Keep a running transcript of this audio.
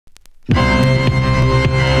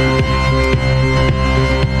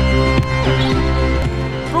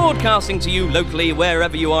Broadcasting to you locally,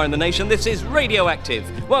 wherever you are in the nation, this is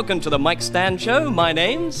Radioactive. Welcome to the Mike Stan Show. My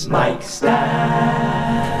name's Mike Stan.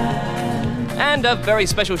 And a very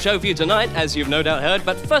special show for you tonight, as you've no doubt heard.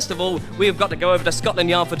 But first of all, we've got to go over to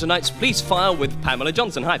Scotland Yard for tonight's police file with Pamela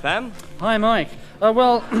Johnson. Hi, Pam. Hi, Mike.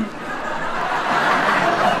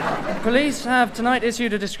 Police have tonight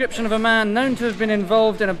issued a description of a man known to have been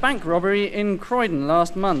involved in a bank robbery in Croydon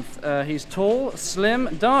last month. He's tall,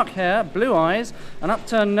 slim, dark hair, blue eyes, an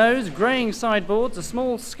upturned nose, greying sideboards, a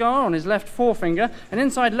small scar on his left forefinger, an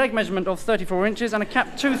inside leg measurement of 34 inches, and a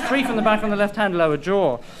capped tooth 3 from the back on the left-hand lower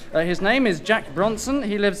jaw. His name is Jack Bronson.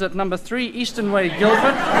 He lives at number 3 Eastern Way,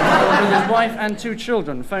 Guildford, with his wife and 2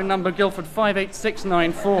 children. Phone number Guildford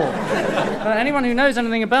 58694. Anyone who knows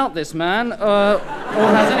anything about this man or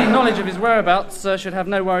has any knowledge of his whereabouts should have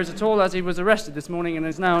no worries at all, as he was arrested this morning and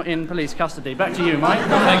is now in police custody. Back to you, Mike.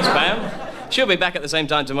 Thanks, Pam. She'll be back at the same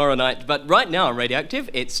time tomorrow night, but right now on Radioactive,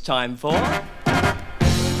 it's time for...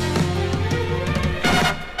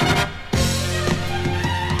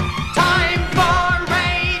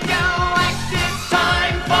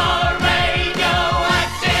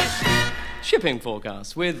 Shipping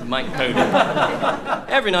forecast with Mike Cody.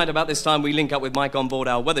 Every night about this time we link up with Mike on board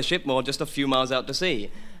our weather ship, or just a few miles out to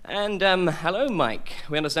sea. And, hello, Mike.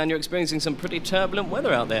 We understand you're experiencing some pretty turbulent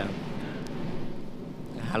weather out there.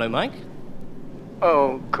 Hello, Mike?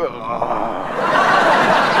 Oh, God.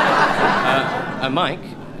 Mike?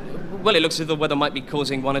 Well, it looks as if the weather might be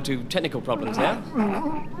causing 1 or 2 technical problems there.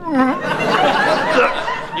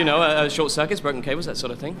 You know, short circuits, broken cables, that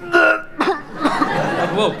sort of thing.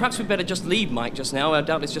 Well, perhaps we'd better just leave Mike just now.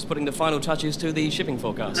 Doubtless just putting the final touches to the shipping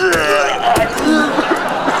forecast.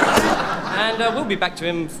 And we'll be back to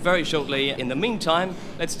him very shortly. In the meantime,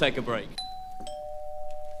 let's take a break.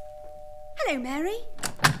 Hello, Mary.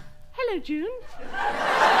 Hello, June.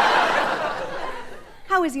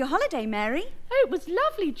 How was your holiday, Mary? Oh, it was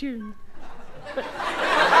lovely, June.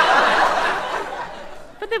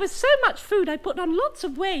 But there was so much food I put on lots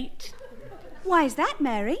of weight. Why is that,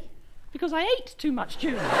 Mary? Because I ate too much,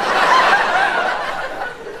 June.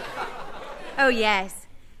 Oh, yes.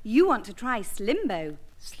 You want to try Slimbo.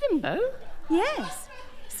 Slimbo? Yes.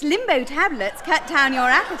 Slimbo tablets cut down your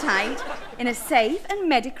appetite in a safe and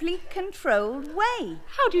medically controlled way.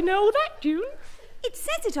 How do you know all that, June? It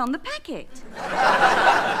says it on the packet.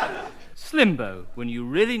 Slimbo, when you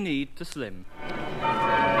really need to slim.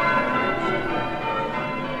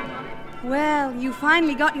 Well, you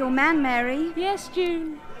finally got your man, Mary. Yes,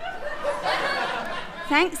 June.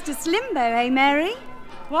 Thanks to Slimbo, eh, Mary?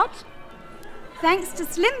 What? Thanks to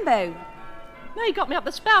Slimbo. No, he got me up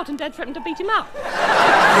the spout and Dad threatened to beat him up.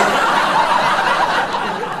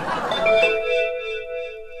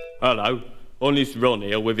 Hello, Honest Ron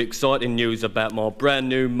here with exciting news about my brand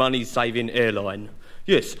new money-saving airline.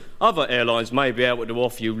 Yes, other airlines may be able to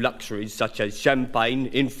offer you luxuries such as champagne,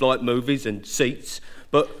 in-flight movies and seats,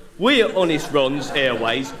 but we at Honest Ron's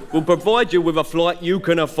Airways will provide you with a flight you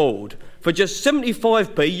can afford. For just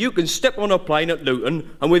 75p, you can step on a plane at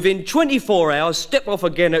Luton and within 24 hours step off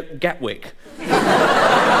again at Gatwick.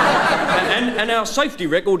 and our safety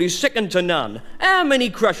record is second to none. How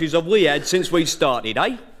many crashes have we had since we started,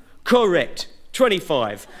 eh? Correct.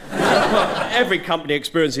 25. Well, every company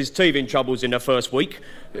experiences teething troubles in the first week.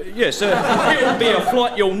 Yes, it'll be a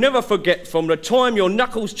flight you'll never forget from the time your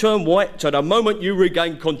knuckles turn white to the moment you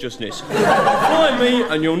regain consciousness. Fly me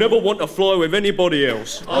and you'll never want to fly with anybody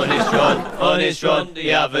else. Honest Ron,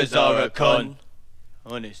 the others are a con.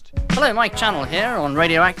 Honest. Hello, Mike Channel here on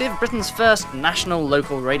Radioactive, Britain's first national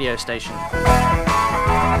local radio station.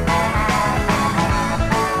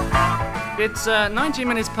 It's 19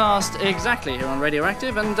 minutes past exactly here on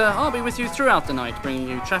Radioactive, and I'll be with you throughout the night, bringing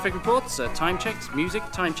you traffic reports, time checks, music,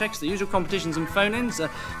 time checks, the usual competitions and phone-ins,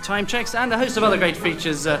 time checks, and a host of other great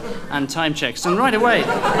features and time checks. And right away,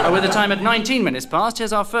 with the time at 19 minutes past,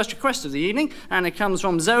 here's our first request of the evening, and it comes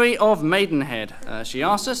from Zoe of Maidenhead. She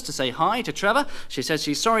asked us to say hi to Trevor. She says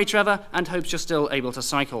she's sorry, Trevor, and hopes you're still able to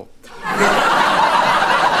cycle.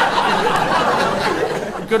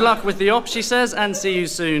 Good luck with the op, she says, and see you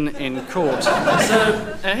soon in court.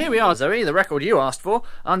 So, here we are, Zoe, the record you asked for.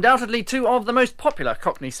 Undoubtedly 2 of the most popular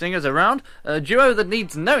Cockney singers around. A duo that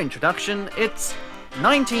needs no introduction. It's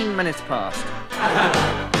 19 minutes past.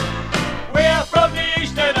 We're from the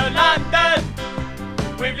east end of London.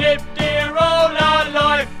 We've lived here all our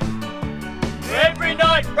life. Every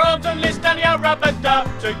night, Brahms and Liszt and the rubber duck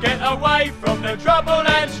to get away from the trouble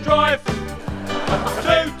and strife. 2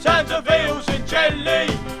 tons of eels and jelly,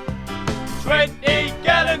 20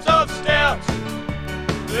 gallons of stout.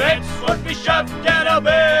 That's what we shoved down our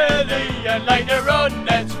belly, and later on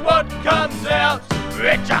that's what comes out.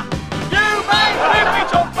 Richer! mate, when we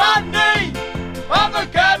talk money, our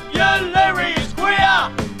vocabulary is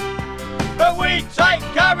queer. But we take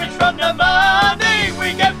courage from the money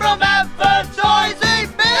we get from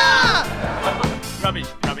advertising beer. Rubbish,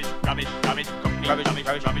 rubbish, rubbish, rubbish, rubbish,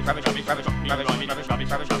 rubbish, rubbish, rubbish,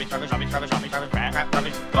 rubbish, rubbish, rubbish, rubbish, rubbish, rubbish,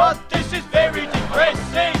 rubbish. But this is very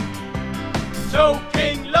depressing.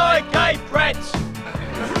 Talking like a prat.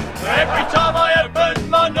 Every time I open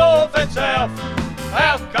my North and South,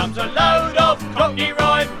 out comes a load of cockney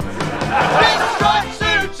rhyme. Pinstripe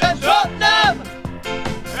suits and Tottenham,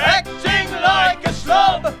 acting like a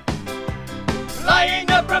slob. Playing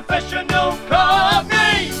a professional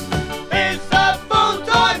cockney is a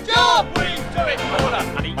full-time job. We do it for the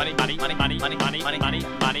money, money, money, money, money, money, money, money, money,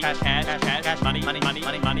 money, cash, cash, cash, cash, money, money, money,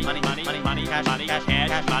 money, money, money, money, money, money, cash, money, cash,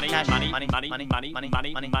 cash, money, cash, money, money, money, money, money, money,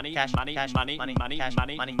 money, money, money, cash, money, cash, money, money, money, cash,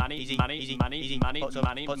 money, money, money, easy money, easy money, easy money,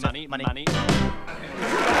 money, money, money, money.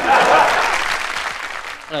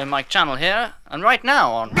 Hello, Mike Channel here, and right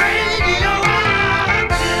now on it's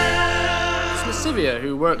Lascivia,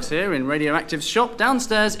 who works here in Radioactive's shop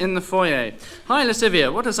downstairs in the foyer. Hi,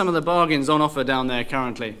 Lascivia, what are some of the bargains on offer down there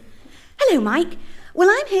currently? Hello, Mike. Well,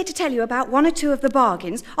 I'm here to tell you about one or two of the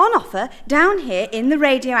bargains on offer down here in the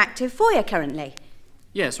Radioactive foyer currently.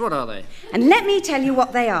 Yes, what are they? And let me tell you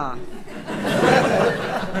what they are.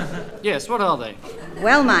 Yes, what are they?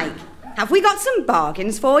 Well, Mike, have we got some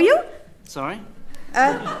bargains for you? Sorry?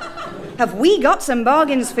 Have we got some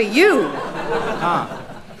bargains for you? Ah.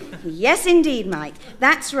 Yes, indeed, Mike.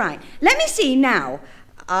 That's right. Let me see now.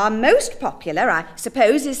 Our most popular, I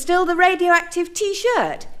suppose, is still the Radioactive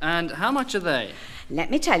T-shirt. And how much are they? Let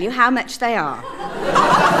me tell you how much they are.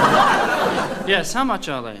 Yes, how much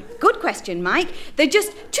are they? Good question, Mike. They're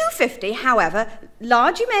just $2.50, however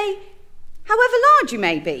large you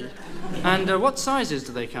may be. And what sizes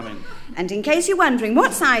do they come in? And in case you're wondering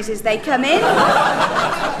what sizes they come in,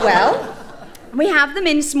 well, we have them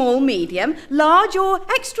in small, medium, large or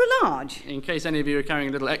extra large. In case any of you are carrying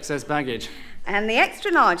a little excess baggage. And the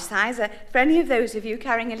extra large size are for any of those of you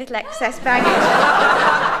carrying a little excess baggage.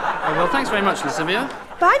 Well, thanks very much, Lascivia.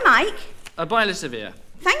 Bye, Mike. Bye, Lascivia.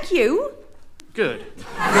 Thank you. Good.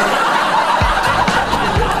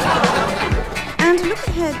 And look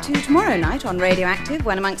ahead to tomorrow night on Radioactive,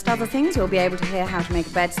 when, amongst other things, you'll be able to hear how to make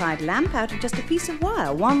a bedside lamp out of just a piece of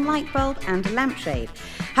wire, one light bulb and a lampshade.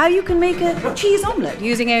 How you can make a cheese omelette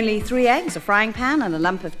using only 3 eggs, a frying pan and a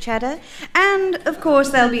lump of cheddar. And, of course,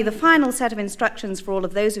 there'll be the final set of instructions for all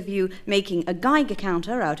of those of you making a Geiger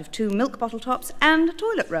counter out of 2 milk bottle tops and a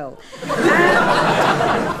toilet roll.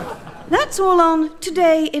 That's all on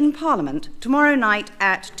Today in Parliament, tomorrow night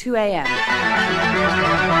at 2 a.m.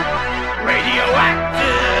 Radioactive!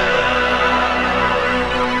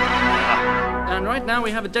 And right now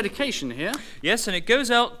we have a dedication here. Yes, and it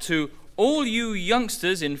goes out to all you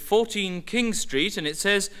youngsters in 14 King Street, and it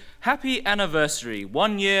says, Happy anniversary,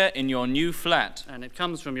 1 year in your new flat. And it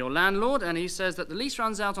comes from your landlord, and he says that the lease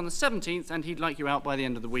runs out on the 17th, and he'd like you out by the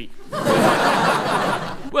end of the week.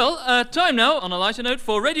 Well, time now, on a lighter note,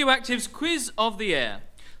 for Radioactive's Quiz of the Air.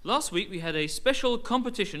 Last week we had a special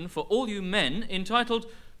competition for all you men entitled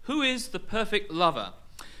Who is the Perfect Lover?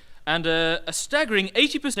 And a staggering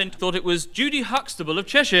 80% thought it was Judy Huxtable of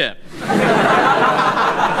Cheshire.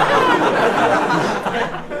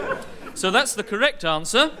 So that's the correct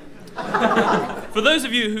answer. For those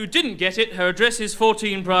of you who didn't get it, her address is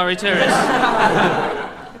 14 Priory Terrace.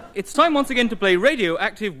 It's time once again to play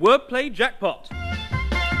Radioactive Wordplay Jackpot.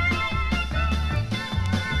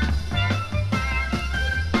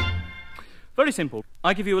 Very simple.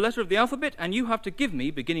 I give you a letter of the alphabet, and you have to give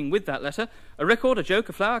me, beginning with that letter, a record, a joke,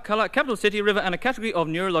 a flower, a colour, a capital city, a river, and a category of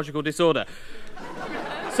neurological disorder.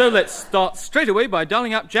 So let's start straight away by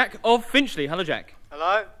dialing up Jack of Finchley. Hello, Jack.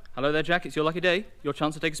 Hello? Hello there, Jack. It's your lucky day. Your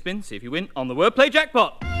chance to take a spin. See if you win on the Wordplay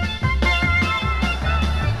Jackpot.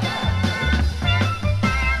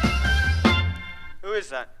 Who is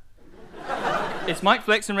that? It's Mike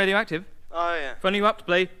Flex and Radioactive. Oh, yeah. Phoning you up to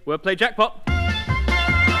play Wordplay Jackpot.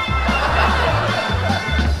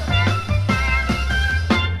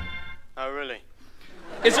 Oh, really?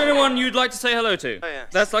 Is there anyone you'd like to say hello to? Oh, yes.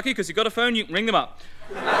 That's lucky because you've got a phone, you can ring them up.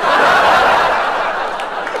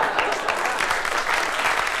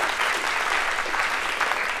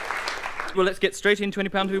 Well, let's get straight in, £20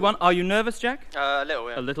 to be won. Are you nervous, Jack? A little,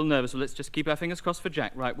 yeah. A little nervous. Well, let's just keep our fingers crossed for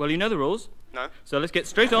Jack. Right, well, you know the rules. No. So let's get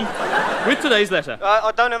straight on with today's letter.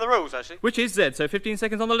 I don't know the rules, actually. Which is Z, so 15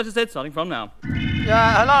 seconds on the letter Z, starting from now.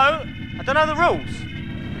 Hello? I don't know the rules.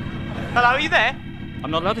 Hello, are you there?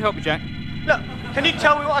 I'm not allowed to help you, Jack. Look, can you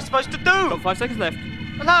tell me what I'm supposed to do? Got 5 seconds left.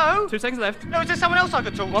 Hello? 2 seconds left. No, is there someone else I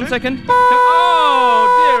could talk to? 1 second.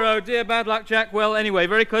 Oh dear, bad luck, Jack. Well, anyway,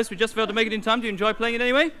 very close. We just failed to make it in time. Do you enjoy playing it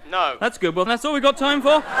anyway? No. That's good. Well, that's all we've got time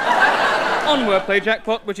for. On Wordplay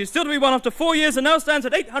Jackpot, which is still to be won after 4 years and now stands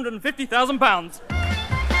at £850,000.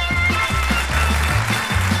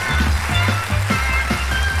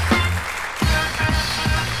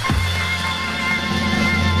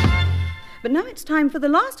 But now it's time for the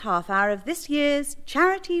last half hour of this year's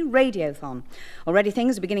Charity Radiothon. Already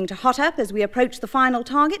things are beginning to hot up as we approach the final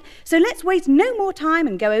target, so let's waste no more time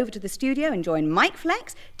and go over to the studio and join Mike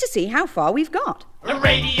Flex to see how far we've got. The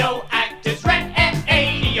Radioactive's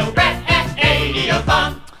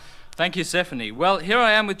Radiothon. Thank you, Stephanie. Well, here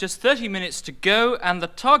I am with just 30 minutes to go, and the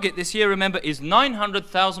target this year, remember, is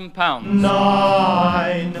 £900,000.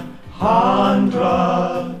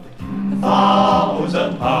 £900,000.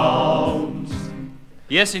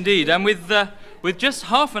 Yes, indeed. And with just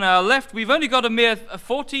half an hour left, we've only got a mere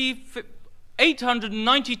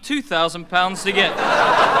 £892,000 to get.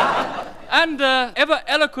 And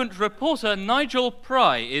ever-eloquent reporter Nigel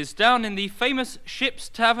Pry is down in the famous Ship's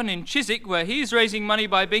Tavern in Chiswick, where he's raising money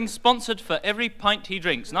by being sponsored for every pint he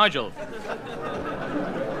drinks. Nigel.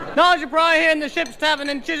 Nigel Pry here in the Ship's Tavern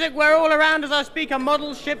in Chiswick, where all around as I speak are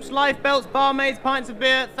models, ships, lifebelts, barmaids, pints of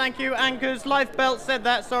beer, thank you, anchors, lifebelts, said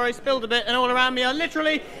that, sorry, spilled a bit, and all around me are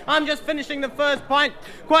literally, I'm just finishing the first pint,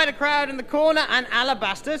 quite a crowd in the corner, an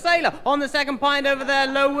alabaster sailor. On the second pint over there,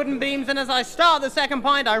 low wooden beams, and as I start the second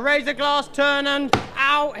pint, I raise a glass, turn, and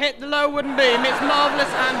ow, hit the low wooden beam. It's marvellous,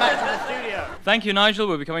 and back to the studio. Thank you, Nigel.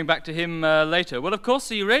 We'll be coming back to him later. Well, of course,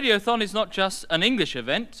 the Radiothon is not just an English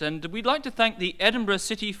event, and we'd like to thank the Edinburgh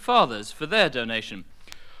City Fathers for their donation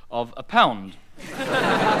of £1.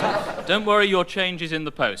 Don't worry, your change is in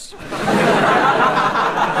the post.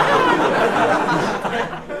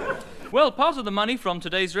 Well, part of the money from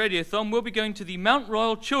today's Radiothon will be going to the Mount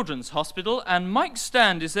Royal Children's Hospital, and Mike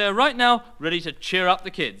Stand is there right now, ready to cheer up the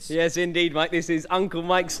kids. Yes, indeed, Mike. This is Uncle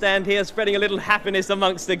Mike Stand here, spreading a little happiness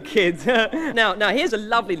amongst the kids. Now, here's a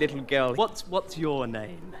lovely little girl. What's your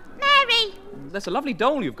name? Mary. That's a lovely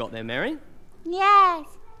doll you've got there, Mary. Yes.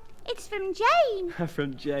 It's from Jane.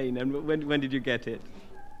 From Jane. And when did you get it?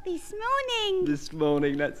 This morning. This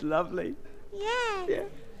morning. That's lovely. Yes. Yeah.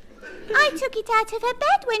 I took it out of her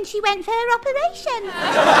bed when she went for her operation.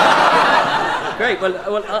 Great.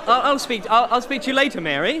 Well, I'll speak to you later,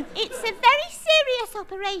 Mary. It's a very serious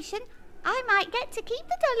operation. I might get to keep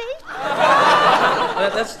the dolly.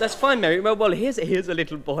 That's fine, Mary. Well, here's a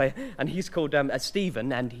little boy, and he's called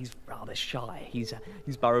Stephen, and he's rather shy. He's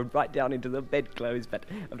burrowed right down into the bedclothes, but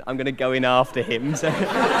I'm going to go in after him. So.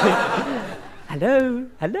 Hello.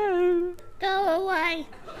 Go away.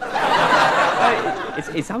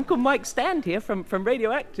 It's Uncle Mike Stand here from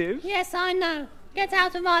Radioactive. Yes, I know. Get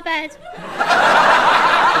out of my bed.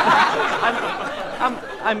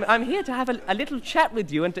 I'm here to have a little chat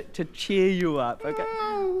with you and to cheer you up. Okay?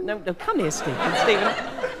 No, come here, Stephen.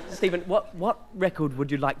 Stephen, what record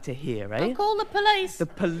would you like to hear, eh? I'll call the police. The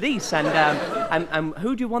police, and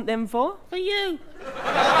who do you want them for? For you.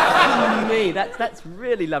 Me. That's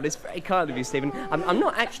really lovely. It's very kind of you, Stephen. I'm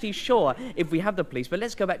not actually sure if we have the police, but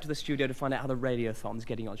let's go back to the studio to find out how the Radiothon's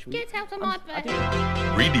getting on, shall we? Get out of my bed.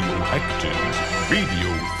 Radioactive's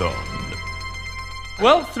Radiothon.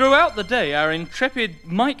 Well, throughout the day, our intrepid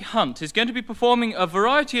Mike Hunt is going to be performing a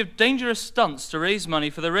variety of dangerous stunts to raise money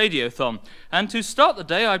for the Radiothon. And to start the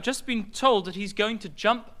day, I've just been told that he's going to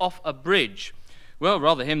jump off a bridge. Well,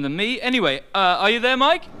 rather him than me. Anyway, are you there,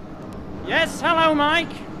 Mike? Yes, hello,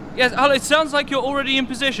 Mike. Yes, hello, it sounds like you're already in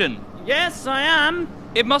position. Yes, I am.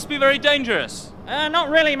 It must be very dangerous. Not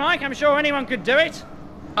really, Mike. I'm sure anyone could do it.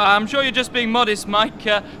 I'm sure you're just being modest, Mike.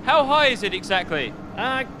 How high is it exactly?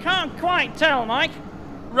 Can't quite tell, Mike.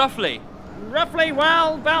 Roughly? Roughly,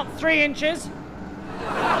 well, about 3 inches.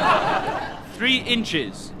 3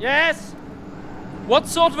 inches? Yes. What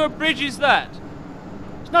sort of a bridge is that?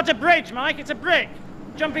 It's not a bridge, Mike, it's a brick.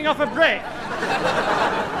 Jumping off a brick.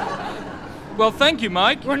 Well, thank you,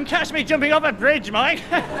 Mike. Wouldn't catch me jumping off a bridge, Mike.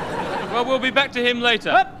 Well, we'll be back to him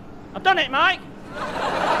later. Oh, I've done it, Mike.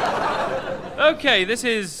 Okay, this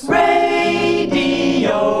is...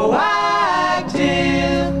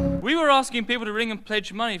 Radioactive. We were asking people to ring and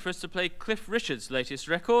pledge money for us to play Cliff Richard's latest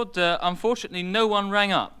record. Unfortunately, no one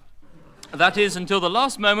rang up. That is, until the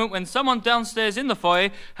last moment when someone downstairs in the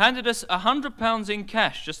foyer handed us £100 in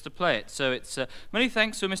cash just to play it. So it's many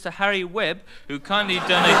thanks to Mr. Harry Webb, who kindly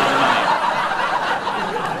donated the money.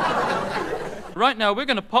 Right now, we're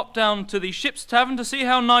going to pop down to the Ship's Tavern to see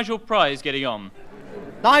how Nigel Pry is getting on.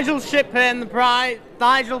 Nigel Ship here in the Pry.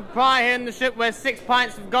 Nigel Pry here in the ship where 6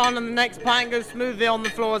 pints have gone and the next pint goes smoothly on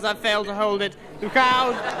the floor as I fail to hold it. The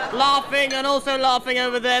crowd laughing and also laughing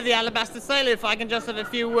over there, the Alabaster Sailor. If I can just have a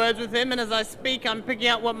few words with him, and as I speak, I'm picking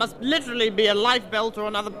out what must literally be a life belt or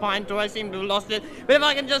another pint, or I seem to have lost it. But if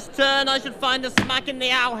I can just turn, I should find a smack in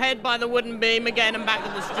the owl head by the wooden beam again and back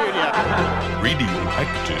to the studio.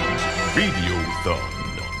 Radioactive Radiothon.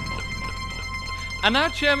 And now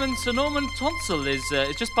Chairman Sir Norman Tonsell is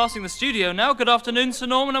just passing the studio now. Good afternoon, Sir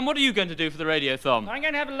Norman, and what are you going to do for the Radiothon? I'm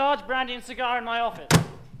going to have a large brandy and cigar in my office.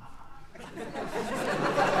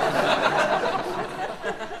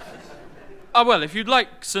 Well, if you'd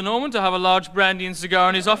like Sir Norman to have a large brandy and cigar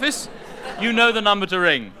in his office, you know the number to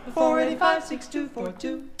ring.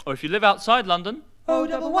 485-6242. Or if you live outside London...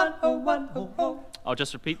 0110100. I'll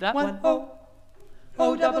just repeat that.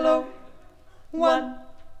 100001.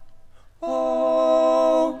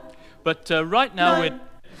 But right now we're...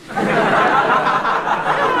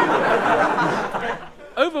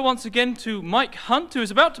 Over once again to Mike Hunt, who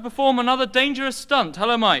is about to perform another dangerous stunt.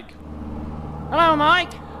 Hello, Mike. Hello,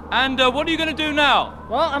 Mike. And what are you going to do now?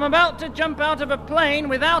 Well, I'm about to jump out of a plane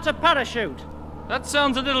without a parachute. That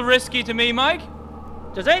sounds a little risky to me, Mike.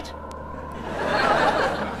 Does it?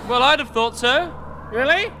 Well, I'd have thought so.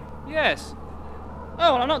 Really? Yes.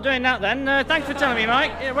 Oh, well, I'm not doing that then. Thanks for telling me,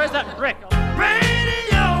 Mike. Where's that brick?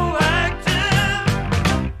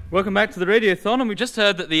 Welcome back to the Radiothon, and we just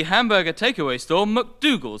heard that the hamburger takeaway store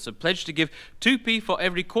McDougal's have pledged to give 2p for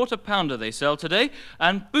every quarter pounder they sell today,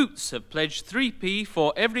 and Boots have pledged 3p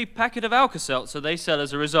for every packet of Alka-Seltzer they sell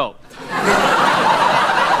as a result.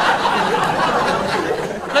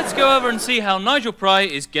 Let's go over and see how Nigel Pry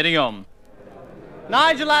is getting on.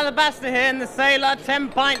 Nigel Alabaster here in the Sailor, 10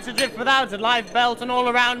 pints adrift without a life belt, and all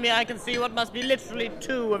around me I can see what must be literally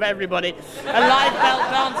 2 of everybody. A life belt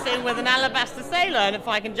dancing with an Alabaster Sailor, and if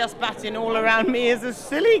I can just bat in all around me is a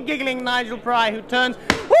silly, giggling Nigel Pry who turns,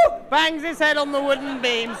 whoo, bangs his head on the wooden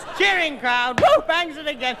beams, cheering crowd, whoo, bangs it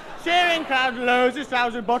again, cheering crowd, lowers his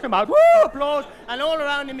trousers bottom out, whoo, applause, and all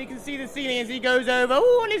around him you can see the ceiling as he goes over,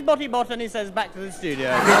 ooh, on his body bottom, he says, back to the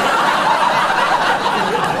studio.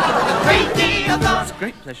 It's a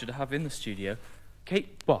great pleasure to have in the studio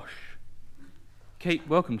Kate Bosch. Kate,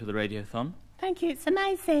 welcome to the Radiothon. Thank you, it's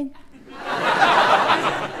amazing.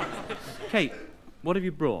 Kate, what have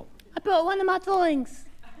you brought? I brought one of my drawings.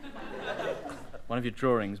 One of your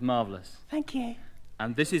drawings, marvellous. Thank you.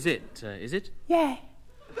 And this is it, is it? Yeah.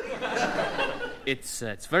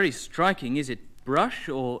 It's very striking. Is it brush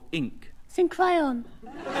or ink? It's in crayon.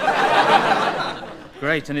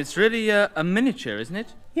 Great, and it's really a miniature, isn't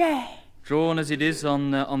it? Yeah. Drawn as it is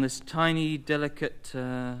on this tiny, delicate...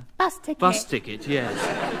 Bus ticket. Bus ticket, yes.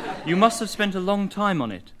 You must have spent a long time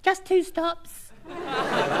on it. Just 2 stops.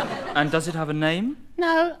 And does it have a name?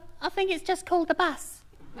 No, I think it's just called a bus.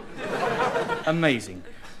 Amazing.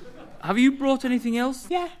 Have you brought anything else?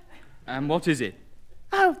 Yeah. And what is it?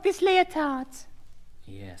 Oh, this leotard.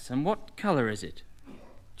 Yes, and what colour is it?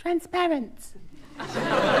 Transparent.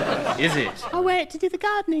 Is it? I wear it to do the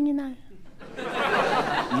gardening, you know.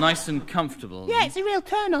 Nice and comfortable. Yeah, it's a real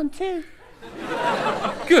turn-on, too.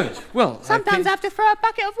 Good. Well, sometimes I have to throw a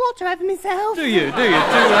bucket of water over myself. Do you?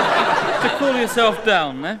 To cool yourself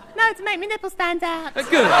down, eh? No, to make my nipple stand out.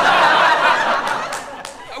 Good.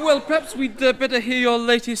 Well, perhaps we'd better hear your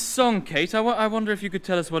latest song, Kate. I wonder if you could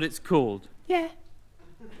tell us what it's called. Yeah.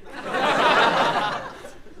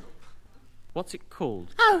 What's it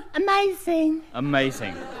called? Oh, amazing.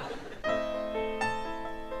 Amazing.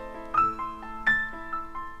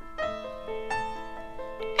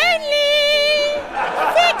 Only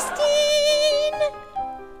 16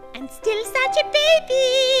 and still such a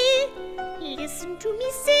baby. Listen to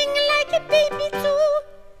me sing like a baby too.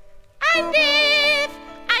 And if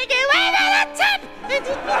I go over the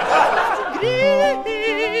top,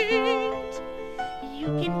 great, you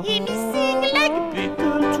can hear me sing like a big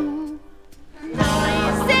girl too. Now I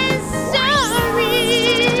say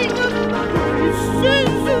sorry.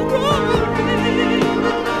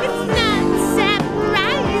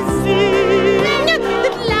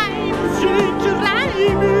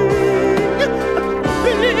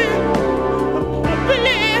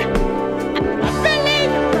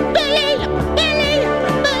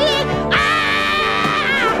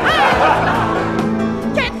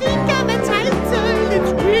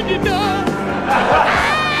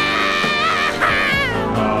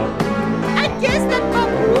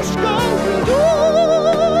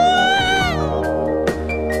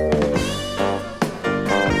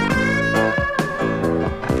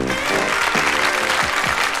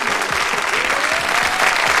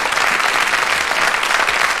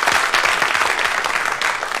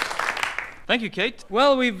 Thank you, Kate.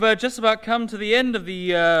 Well, we've just about come to the end of the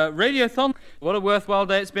Radiothon. What a worthwhile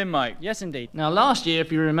day it's been, Mike. Yes, indeed. Now, last year,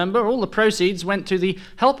 if you remember, all the proceeds went to the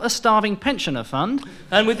Help a Starving Pensioner Fund.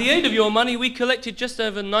 And with the aid of your money, we collected just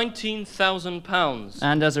over £19,000.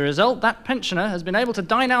 And as a result, that pensioner has been able to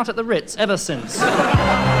dine out at the Ritz ever since.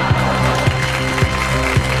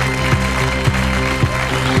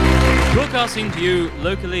 Broadcasting to you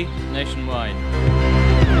locally, nationwide.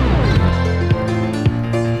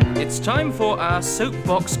 It's time for our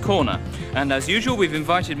Soapbox Corner, and as usual we've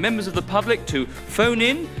invited members of the public to phone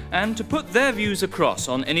in and to put their views across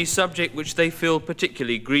on any subject which they feel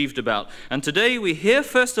particularly grieved about. And today we hear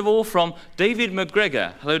first of all from David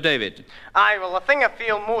McGregor. Hello, David. Aye, well, the thing I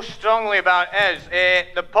feel most strongly about is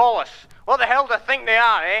the police. What the hell do they think they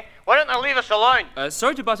are, eh? Why don't they leave us alone?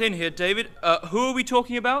 Sorry to butt in here, David. Who are we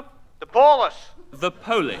talking about? The police. The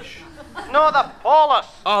Polish. No, the police.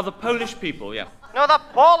 Ah, the Polish people, yeah. No, the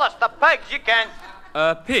police, the pigs, you can't.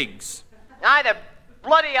 Pigs? Aye, the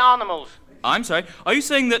bloody animals. I'm sorry, are you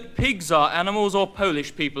saying that pigs are animals or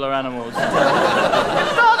Polish people are animals? It's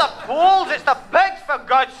not the Poles, it's the pigs, for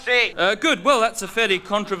God's sake. Good, well, that's a fairly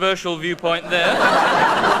controversial viewpoint there.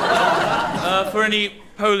 For any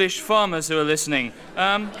Polish farmers who are listening.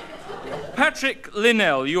 Patrick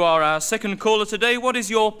Linnell, you are our second caller today. What is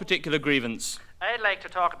your particular grievance? I'd like to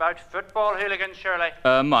talk about football hooligans, Shirley.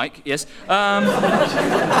 Mike, yes.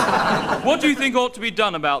 What do you think ought to be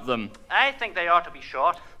done about them? I think they ought to be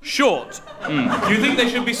short. Short? Do you think they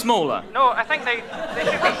should be smaller? No, I think they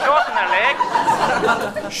should be short in their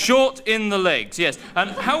legs. Short in the legs, yes. And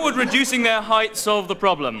how would reducing their height solve the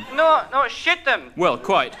problem? No, shit them. Well,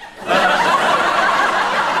 quite.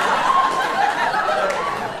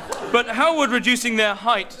 But how would reducing their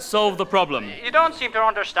height solve the problem? You don't seem to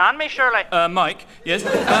understand me, Shirley. Mike, yes.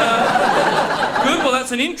 Good, well,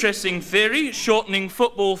 that's an interesting theory, shortening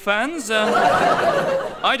football fans.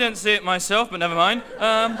 I don't see it myself, but never mind.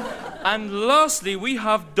 And lastly, we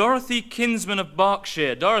have Dorothy Kinsman of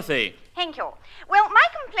Berkshire. Dorothy. Thank you. Well, my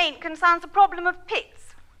complaint concerns the problem of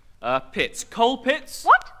pits. Pits? Coal pits?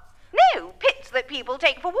 What? No, pits that people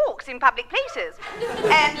take for walks in public places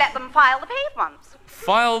and let them file the pavements.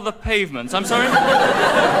 File the pavements? I'm sorry?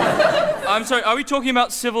 I'm sorry, are we talking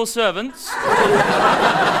about civil servants? No,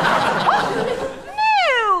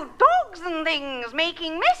 dogs and things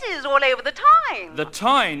making messes all over the Tyne. The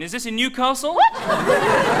Tyne? Is this in Newcastle? What?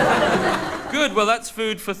 Good, well, that's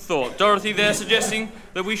food for thought. Dorothy there suggesting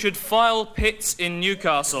that we should file pits in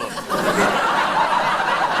Newcastle.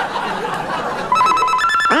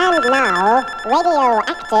 And now,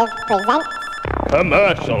 Radioactive presents...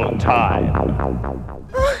 Commercial time.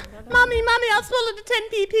 Mummy, I've swallowed the 10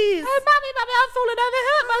 pp's. Oh, Mummy, I've fallen over,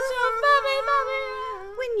 hurt myself. Mummy.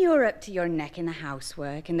 When you're up to your neck in the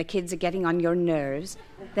housework and the kids are getting on your nerves,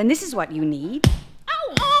 then this is what you need.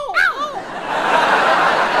 Ow! Ow!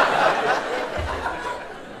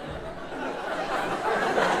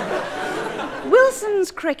 Ow!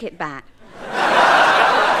 Wilson's cricket bat.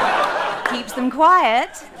 Keeps them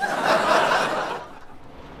quiet.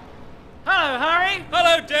 Hello, Harry.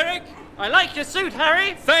 Hello, Derek. I like your suit,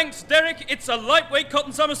 Harry. Thanks, Derek. It's a lightweight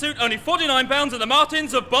cotton summer suit, only £49 at the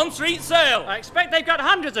Martins of Bond Street sale. I expect they've got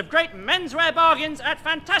hundreds of great menswear bargains at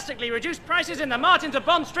fantastically reduced prices in the Martins of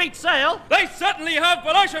Bond Street sale. They certainly have,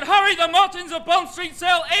 but I should hurry. The Martins of Bond Street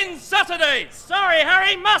sale ends Saturday. Sorry,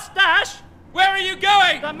 Harry, mustache. Where are you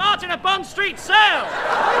going? The Martin of Bond Street sale.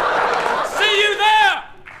 See you there.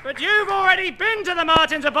 But you've already been to the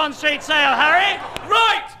Martins of Bond Street sale, Harry.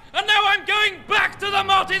 Right. And now I'm going back to the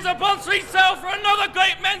Martins of Bond Street sale for another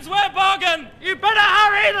great menswear bargain. You better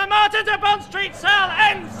hurry. The Martins of Bond Street sale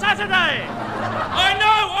ends Saturday. I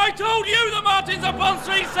know. I told you the Martins of Bond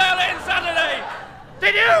Street sale ends Saturday.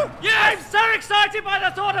 Did you? Yes! I'm so excited by the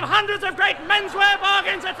thought of hundreds of great menswear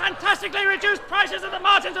bargains at fantastically reduced prices at the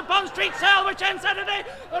Martins of Bond Street sale, which ends Saturday,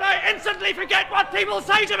 that I instantly forget what people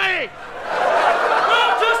say to me.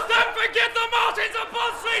 Well, just don't forget the Martins of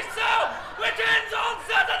Bond Street sale, which ends on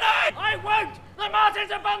Saturday! I won't! The Martins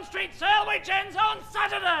of Bond Street sale, which ends on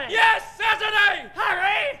Saturday! Yes, Saturday!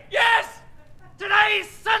 Harry! Yes! Today's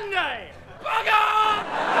Sunday! Bugger!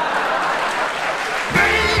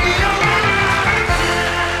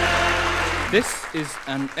 This is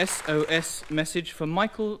an SOS message for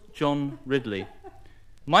Michael John Ridley.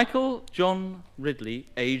 Michael John Ridley,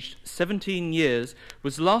 aged 17 years,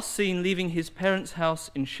 was last seen leaving his parents'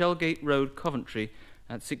 house in Shellgate Road, Coventry,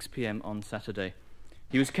 at 6 p.m. on Saturday.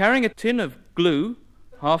 He was carrying a tin of glue,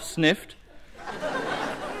 half sniffed,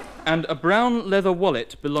 and a brown leather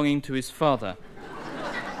wallet belonging to his father.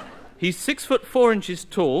 He's 6 foot 4 inches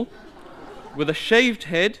tall, with a shaved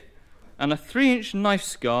head and a 3-inch knife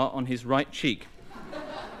scar on his right cheek.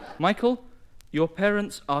 Michael, your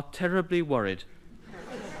parents are terribly worried.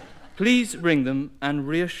 Please ring them and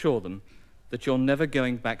reassure them that you're never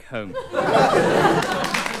going back home.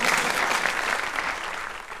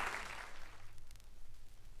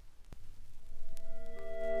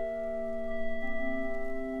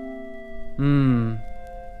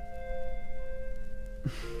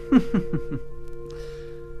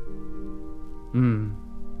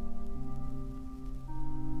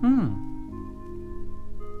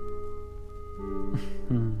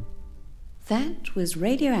 That was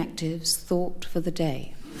Radioactive's thought for the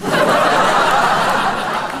day.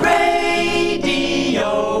 Radioactive.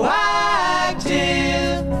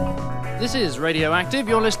 This is Radioactive.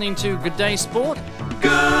 You're listening to Good Day Sport.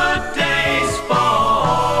 Good Day Sport.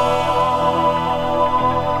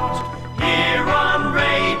 Here on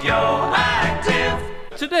Radioactive.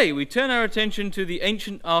 Today we turn our attention to the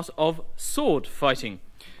ancient art of sword fighting.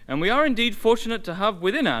 And we are indeed fortunate to have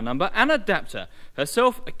within our number Anna Dapter,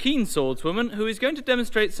 herself a keen swordswoman who is going to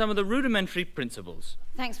demonstrate some of the rudimentary principles.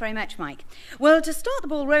 Thanks very much, Mike. Well, to start the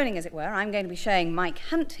ball rolling, as it were, I'm going to be showing Mike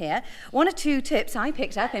Hunt here 1 or 2 tips I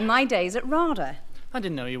picked up in my days at RADA. I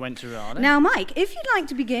didn't know you went to RADA. Now, Mike, if you'd like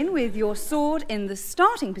to begin with your sword in the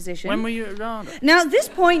starting position... When were you at RADA? Now, this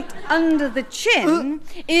point under the chin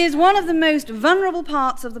is one of the most vulnerable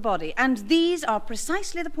parts of the body, and these are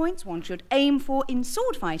precisely the points one should aim for in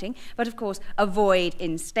sword fighting, but of course avoid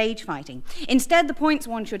in stage fighting. Instead, the points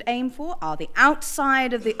one should aim for are the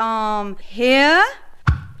outside of the arm here...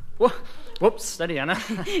 Whoops, steady, Anna.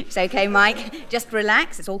 It's okay, Mike. Just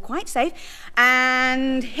relax. It's all quite safe.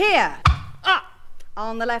 And here.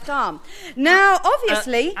 On the left arm. Now,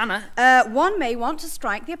 obviously, Anna. One may want to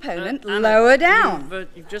strike the opponent lower down.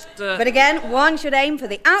 You've just... But again, one should aim for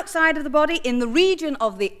the outside of the body in the region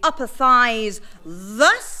of the upper thighs,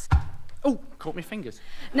 thus... Oh, caught my fingers.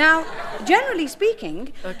 Now, generally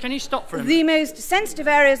speaking... can you stop for a minute? The most sensitive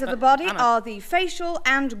areas of the body are the facial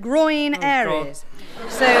and groin areas.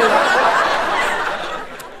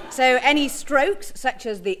 So any strokes, such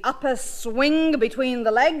as the upper swing between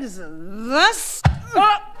the legs, thus...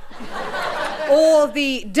 or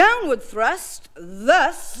the downward thrust,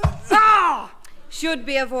 thus... should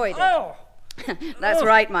be avoided. That's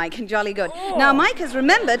right, Mike, jolly good. Now, Mike has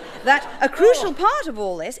remembered that a crucial part of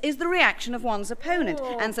all this is the reaction of one's opponent,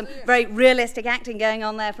 and some very realistic acting going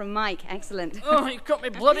on there from Mike. Excellent. Oh, you cut me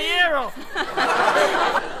bloody ear off.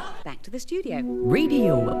 Back to the studio.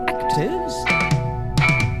 Radioactive's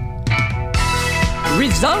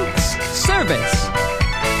Results Service.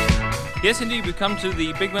 Yes, indeed, we come to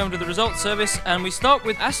the big moment of the results service, and we start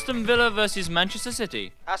with Aston Villa versus Manchester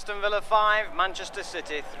City. Aston Villa 5, Manchester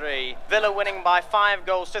City 3. Villa winning by 5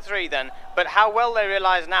 goals to 3 then. But how well they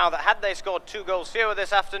realise now that had they scored 2 goals fewer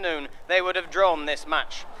this afternoon, they would have drawn this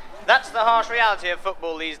match. That's the harsh reality of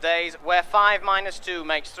football these days, where 5 minus 2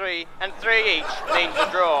 makes 3, and 3 each means a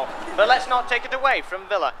draw. But let's not take it away from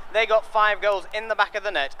Villa. They got 5 goals in the back of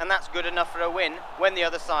the net, and that's good enough for a win when the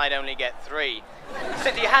other side only get 3.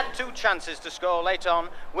 City had 2 chances to score late on,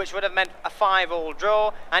 which would have meant a 5-all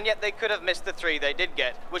draw, and yet they could have missed the 3 they did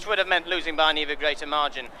get, which would have meant losing by an even greater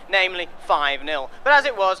margin, namely 5-0. But as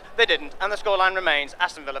it was, they didn't, and the scoreline remains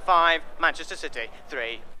Aston Villa 5, Manchester City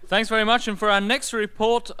 3. Thanks very much, and for our next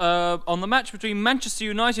report on the match between Manchester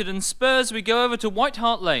United and Spurs, we go over to White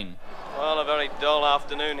Hart Lane. Well, a very dull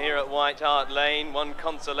afternoon here at White Hart Lane. One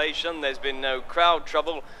consolation, there's been no crowd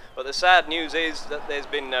trouble, but the sad news is that there's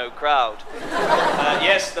been no crowd.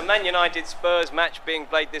 Yes, the Man United Spurs match being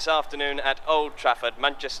played this afternoon at Old Trafford,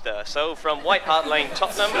 Manchester. So from White Hart Lane,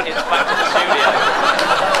 Tottenham, it's back to the studio.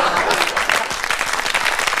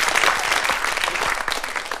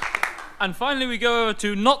 And finally we go over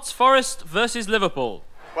to Notts Forest versus Liverpool.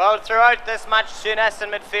 Well, throughout this match, Souness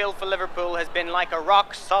in midfield for Liverpool has been like a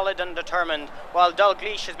rock, solid and determined, while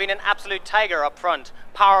Dalglish has been an absolute tiger up front,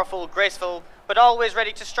 powerful, graceful, but always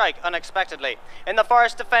ready to strike unexpectedly. In the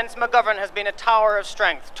Forest defence, McGovern has been a tower of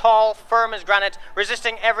strength, tall, firm as granite,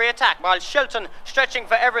 resisting every attack, while Shilton, stretching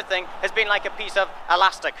for everything, has been like a piece of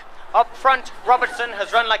elastic. Up front, Robertson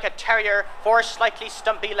has run like a terrier, 4 slightly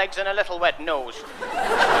stumpy legs and a little wet nose.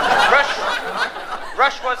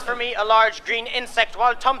 Rush was for me a large green insect,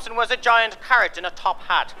 while Thompson was a giant carrot in a top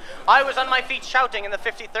hat. I was on my feet shouting in the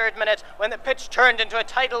 53rd minute when the pitch turned into a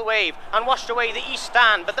tidal wave and washed away the East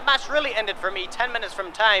Stand, but the match really ended for me 10 minutes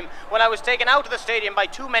from time when I was taken out of the stadium by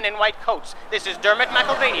 2 men in white coats. This is Dermot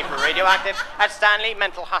McIlvaney for Radioactive at Stanley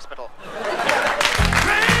Mental Hospital.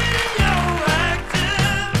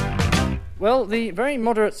 Well, the very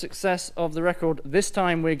moderate success of the record "This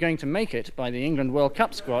Time We're Going to Make It" by the England World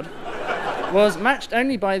Cup squad was matched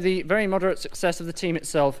only by the very moderate success of the team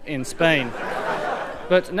itself in Spain.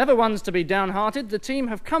 But never ones to be downhearted, the team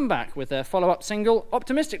have come back with their follow-up single,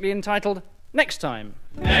 optimistically entitled Next Time.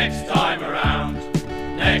 Next time around,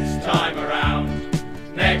 next time around,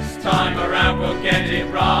 next time around we'll get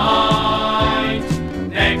it right.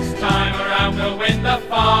 Next time around we'll win the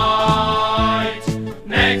fight.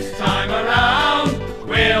 Next time around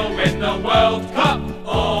we'll win the World Cup,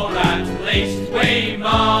 or at least we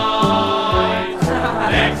might.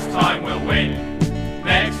 Next time we'll win,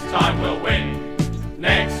 next time we'll win.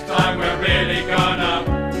 Next time we're really gonna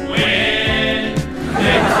win.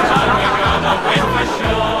 Next time we're gonna win for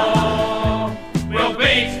sure. We'll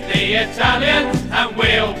beat the Italians and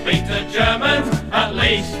we'll beat the Germans. At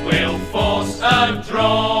least we'll force a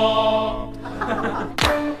draw.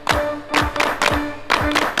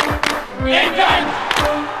 England!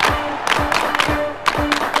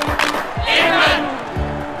 England!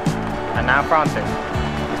 And now Francis.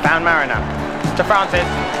 He's found Mariner. To Francis.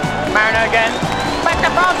 Mariner again. Back to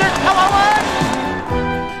Francis. Come on,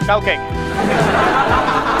 goal kick.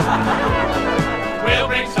 We'll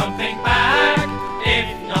bring something back. If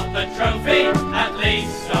not the trophy, at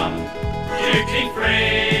least some duty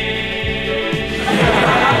free.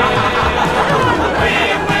 We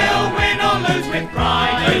will win or lose with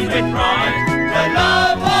pride. Lose with pride. The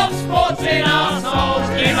love of sports in our souls.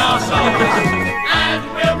 In our souls. And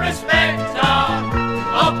we'll respect our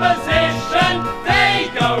opposition.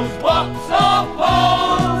 They goes what's or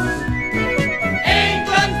balls.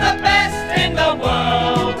 England's the best in the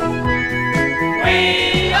world.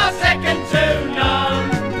 We are second to none.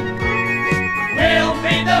 We'll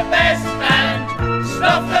be the best and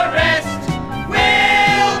stuff the rest.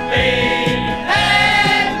 We'll be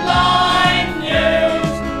headline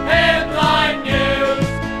news, headline news,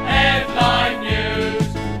 headline news,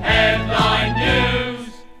 headline news.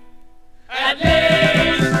 At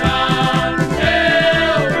least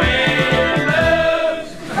until we lose.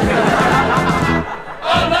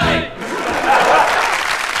 Olé!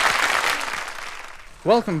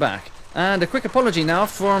 Welcome back. And a quick apology now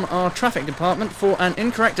from our traffic department for an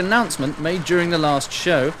incorrect announcement made during the last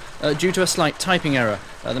show due to a slight typing error.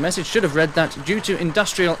 The message should have read that due to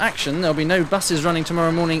industrial action there'll be no buses running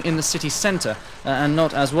tomorrow morning in the city centre, and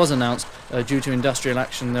not as was announced, due to industrial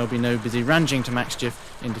action there'll be no busy ranging to Maxjiff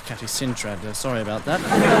in Ducati Sintrad. Sorry about that.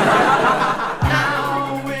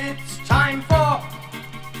 Now it's time for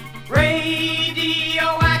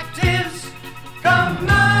Radioactive's commercial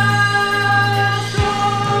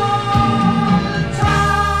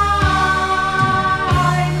time.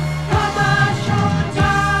 Commercial time.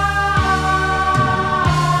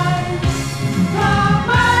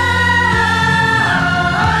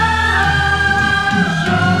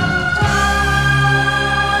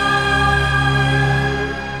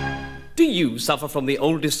 Do you suffer from the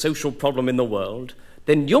oldest social problem in the world?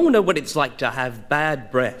 Then you'll know what it's like to have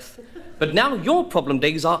bad breath. But now your problem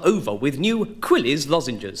days are over with new Quilly's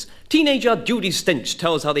lozenges. Teenager Judy Stench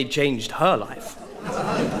tells how they changed her life.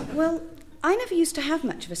 Well, I never used to have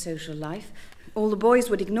much of a social life. All the boys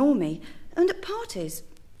would ignore me. And at parties,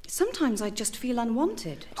 sometimes I'd just feel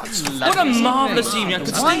unwanted. What a marvellous evening. I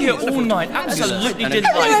could stay here all night. Absolutely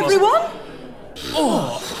delightful. Hello, everyone.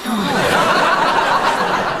 Oh.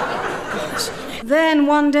 Then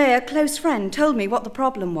one day a close friend told me what the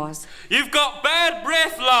problem was. You've got bad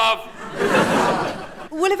breath, love.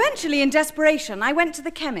 Well, eventually, in desperation, I went to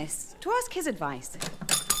the chemist to ask his advice.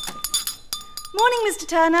 Morning, Mr.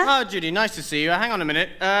 Turner. Oh, Judy, nice to see you. Hang on a minute.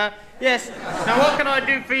 Yes. Now, what can I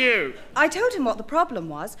do for you? I told him what the problem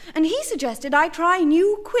was, and he suggested I try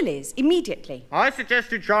new Quillies immediately. I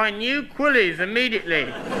suggest you try new Quillies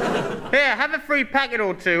immediately. Here, have a free packet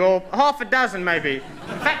or two, or half a dozen, maybe.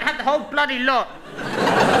 In fact, have the whole bloody lot.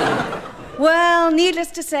 Well,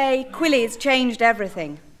 needless to say, Quillies changed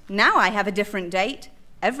everything. Now I have a different date.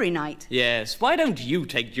 Every night. Yes, why don't you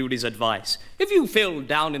take Judy's advice? If you feel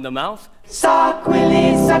down in the mouth, Suck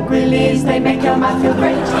Quillies, they make your mouth feel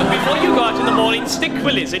great. And before you go out in the morning, stick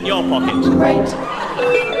Quillies in your pocket. Great.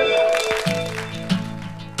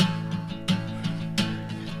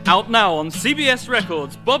 Out now on CBS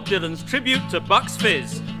Records, Bob Dylan's tribute to Bucks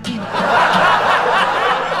Fizz.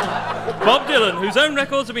 Bob Dylan, whose own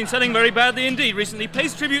records have been selling very badly indeed, recently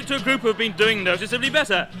pays tribute to a group who have been doing noticeably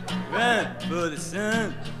better. Run for the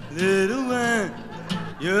sun, little one.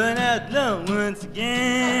 You're an outlaw once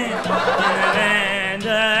again in the land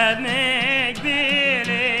of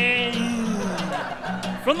make-believe.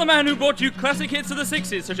 From the man who brought you classic hits of the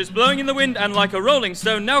 60s, such as Blowing in the Wind and Like a Rolling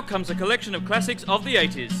Stone, now comes a collection of classics of the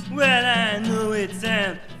 80s. Well, I know it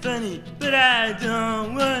sounds funny, but I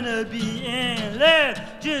don't wanna be in love.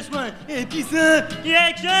 Just want Et puis ça,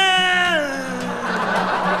 action!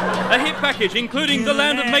 A hit package including The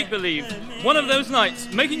Land of Make-Believe, One of Those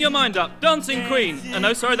Nights, Making Your Mind Up, Dancing Queen,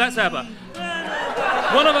 no sorry that's ABBA.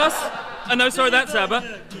 One of Us, no sorry that's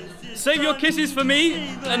ABBA. Save Your Kisses for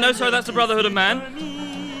Me, no sorry that's the Brotherhood of Man.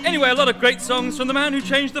 Anyway, a lot of great songs from the man who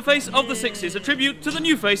changed the face of the 60s, a tribute to the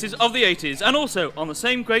new faces of the 80s, and also on the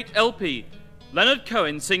same great LP, Leonard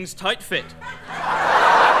Cohen sings Tight Fit.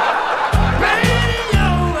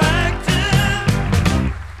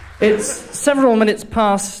 It's several minutes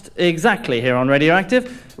past exactly here on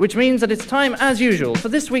Radioactive, which means that it's time, as usual, for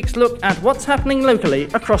this week's look at what's happening locally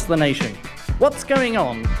across the nation. What's going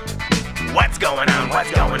on? What's going on?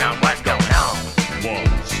 What's going on? What's going on?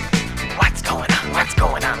 What's going on? What's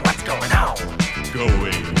going on? What's going on?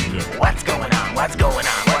 What's going on? What's going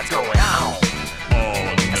on? What's going on?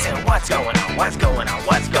 I said, what's going on? What's going on?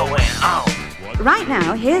 What's going on? Right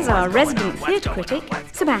now, here's our resident theatre critic,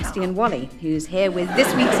 Sebastian Wally, who's here with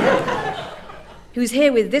this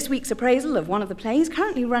week's appraisal of one of the plays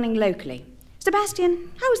currently running locally. Sebastian,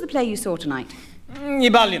 how was the play you saw tonight?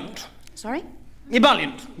 Ebullient. Sorry?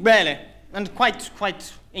 Ebullient, really. And quite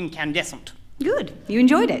incandescent. Good. You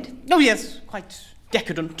enjoyed it? Oh, yes. Quite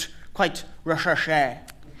decadent. Quite recherché.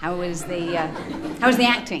 How was the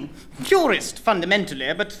acting? Purist,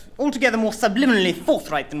 fundamentally, but altogether more subliminally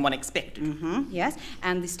forthright than one expected. Mm-hmm, yes.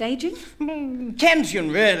 And the staging?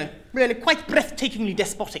 Kantian, really. Really quite breathtakingly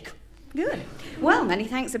despotic. Good. Well, many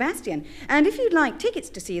thanks, Sebastian. And if you'd like tickets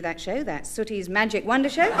to see that show, that's Sooty's Magic Wonder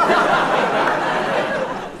Show,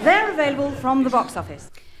 they're available from the box office.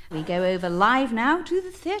 We go over live now to the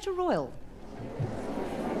Theatre Royal.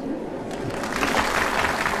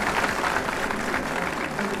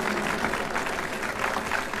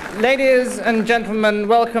 Ladies and gentlemen,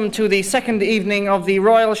 welcome to the second evening of the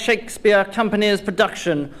Royal Shakespeare Company's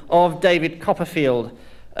production of David Copperfield.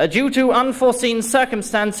 Due to unforeseen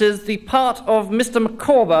circumstances, the part of Mr.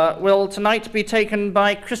 Micawber will tonight be taken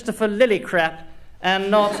by Christopher Lillicrap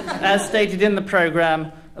and not, as stated in the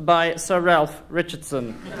programme, by Sir Ralph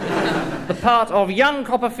Richardson. The part of young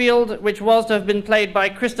Copperfield, which was to have been played by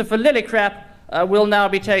Christopher Lillicrap, will now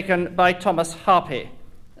be taken by Thomas Harpy.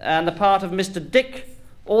 And the part of Mr. Dick,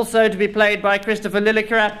 also to be played by Christopher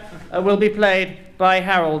Lillicrap, will be played by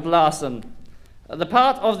Harold Larson. The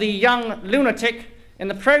part of the young lunatic in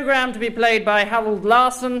the programme to be played by Harold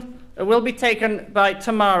Larson will be taken by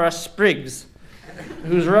Tamara Spriggs,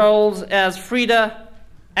 whose roles as Frida,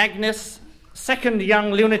 Agnes, second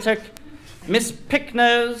young lunatic, Miss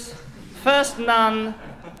Picknose, first nun,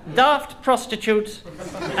 daft prostitute,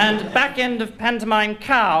 and back end of pantomime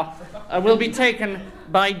cow will be taken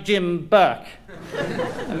by Jim Burke.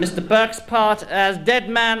 Mr. Burke's part as dead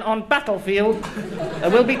man on battlefield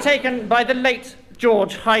will be taken by the late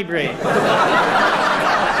George Highbury,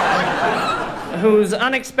 whose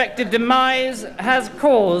unexpected demise has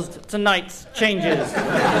caused tonight's changes.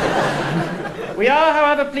 We are,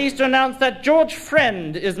 however, pleased to announce that George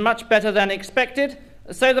Friend is much better than expected,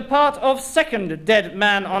 so the part of second dead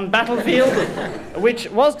man on battlefield, which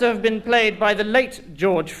was to have been played by the late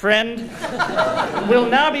George Friend, will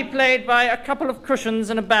now be played by a couple of cushions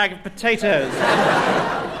and a bag of potatoes.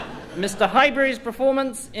 Mr. Highbury's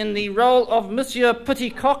performance in the role of Monsieur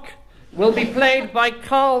Petitcoq will be played by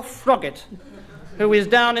Carl Froggatt, who is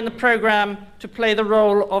down in the programme to play the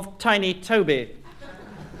role of Tiny Toby.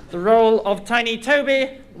 The role of Tiny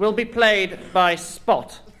Toby will be played by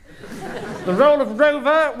Spot. The role of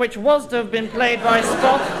Rover, which was to have been played by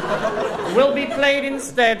Spot, will be played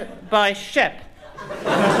instead by Shep.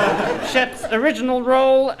 Shep's original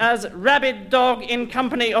role as rabid dog in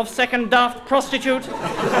company of second daft prostitute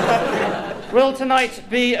will tonight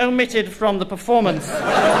be omitted from the performance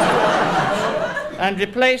and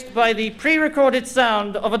replaced by the pre-recorded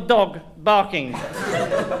sound of a dog barking.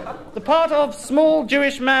 The part of small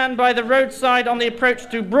Jewish man by the roadside on the approach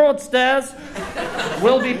to Broadstairs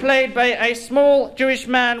will be played by a small Jewish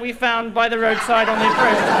man we found by the roadside on the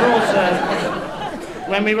approach to Broadstairs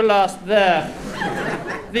when we were last there.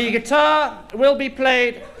 The guitar will be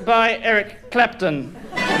played by Eric Clapton.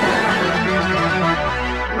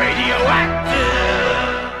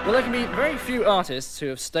 Radioactive! Well, there can be very few artists who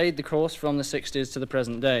have stayed the course from the 60s to the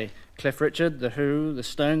present day. Cliff Richard, The Who, The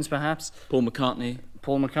Stones, perhaps. Paul McCartney.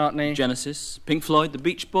 Genesis. Pink Floyd, The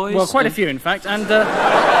Beach Boys. Well, quite a few, in fact, and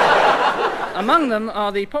among them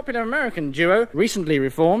are the popular American duo, recently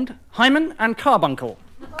reformed, Hyman and Carbuncle.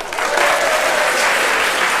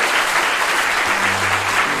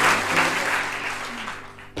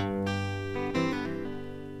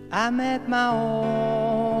 I met my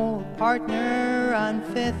old partner on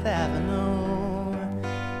Fifth Avenue,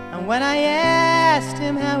 and And when I asked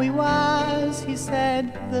him how he was, he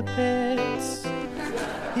said the pits.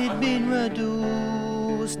 He'd been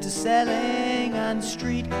reduced to selling on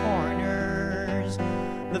street corners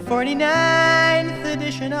the 49th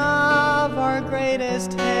edition of our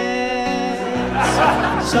greatest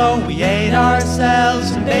hits. So we ate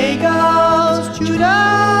ourselves some bagels, chewed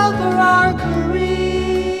over our careers,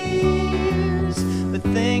 but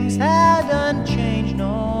things hadn't changed,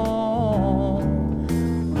 no.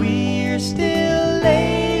 We're still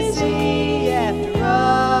lazy after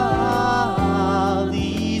all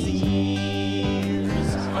these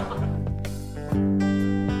years.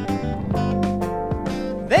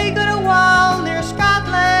 They got a wall near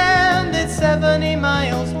Scotland that's 70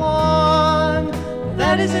 miles long.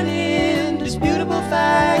 That is an indisputable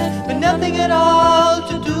fact, but nothing at all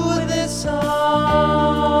to do with this song.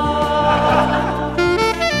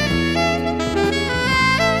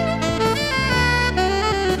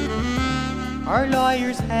 Our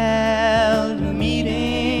lawyers held a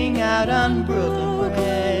meeting out on Brooklyn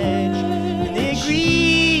Bridge, and they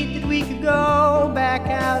agreed that we could go back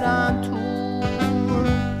out on tour.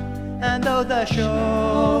 And though the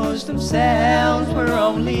shows themselves were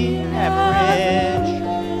only average,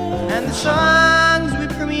 and the songs we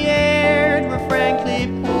premiered were frankly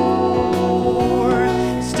poor,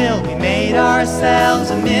 still we made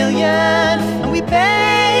ourselves $1 million, and we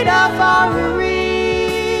paid off our arrears.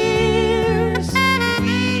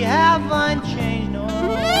 We haven't changed, no.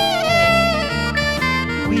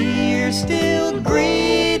 We're still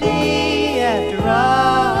greedy after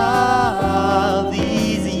all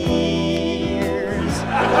these years.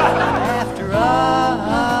 After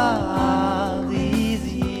all these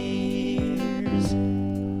years.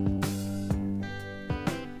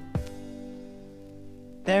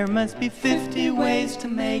 There must be 50 ways to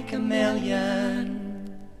make $1 million.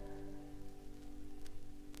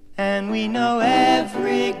 And we know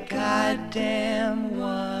every goddamn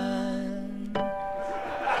one.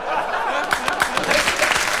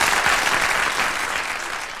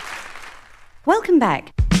 Welcome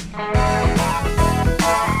back.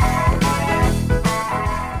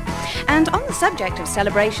 And on the subject of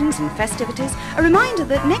celebrations and festivities, a reminder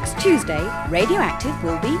that next Tuesday, Radioactive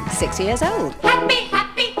will be 6 years old. Happy,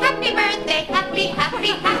 happy, happy birthday, happy,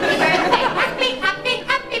 happy, happy birthday, happy, happy,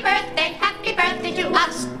 happy birthday, happy birthday to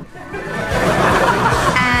us.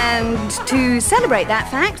 And to celebrate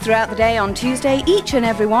that fact, throughout the day on Tuesday, each and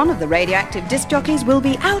every one of the Radioactive disc jockeys will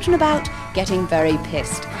be out and about getting very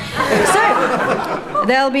pissed. So,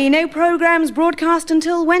 there'll be no programmes broadcast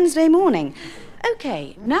until Wednesday morning.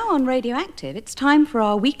 OK, now on Radioactive, it's time for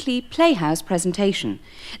our weekly Playhouse presentation.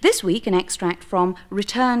 This week, an extract from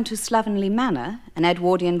Return to Slovenly Manor, an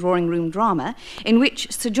Edwardian drawing room drama, in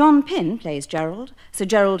which Sir John Pym plays Gerald, Sir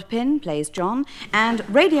Gerald Pym plays John, and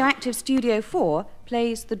Radioactive Studio 4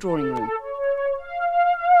 plays the drawing room.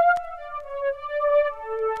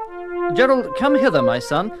 Gerald, come hither, my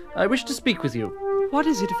son. I wish to speak with you. What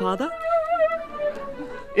is it, Father?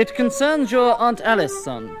 It concerns your Aunt Alice,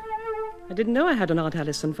 son. I didn't know I had an Aunt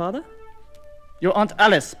Alice, son, Father. Your Aunt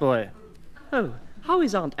Alice, boy. Oh, how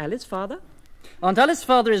is Aunt Alice, Father? Aunt Alice's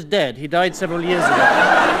father is dead. He died several years ago.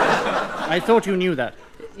 I thought you knew that.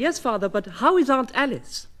 Yes, Father, but how is Aunt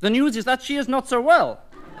Alice? The news is that she is not so well.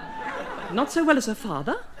 Not so well as her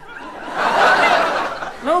father?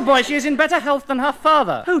 No, boy, she is in better health than her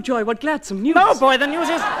father. Oh, joy, what gladsome news. No, boy, the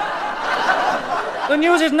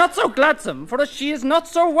news is not so gladsome, for she is not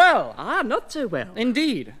so well. Ah, not so well.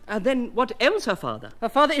 Indeed. Then what ails her father? Her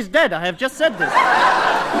father is dead, I have just said this.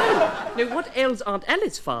 No, what ails Aunt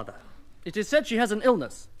Alice, Father? It is said she has an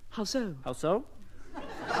illness. How so? How so?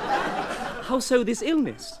 How so this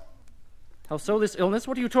illness? How so this illness?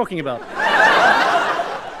 What are you talking about?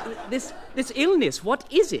 This illness, what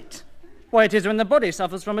is it? Why, it is when the body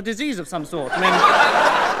suffers from a disease of some sort.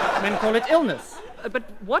 Men call it illness. But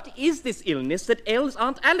what is this illness that ails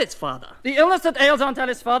Aunt Alice, Father? The illness that ails Aunt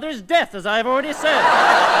Alice's father is death, as I have already said.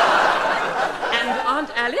 And Aunt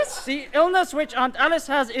Alice? The illness which Aunt Alice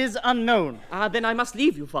has is unknown. Then I must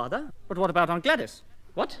leave you, Father. But what about Aunt Gladys?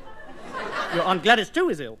 What? Your Aunt Gladys, too,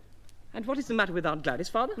 is ill. And what is the matter with Aunt Gladys,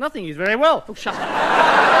 Father? Nothing, he's very well. Oh, shut up.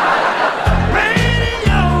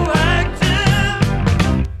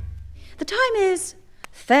 The time is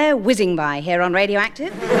fair whizzing by here on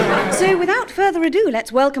Radioactive. So without further ado,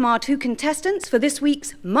 let's welcome our two contestants for this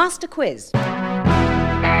week's Master Quiz.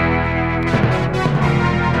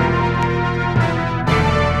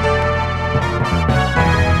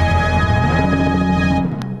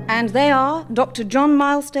 And they are Dr. John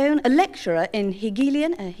Milestone, a lecturer in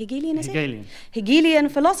Hegelian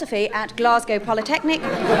philosophy at Glasgow Polytechnic,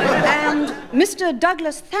 and Mr.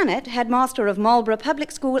 Douglas Thanet, headmaster of Marlborough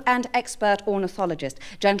Public School and expert ornithologist.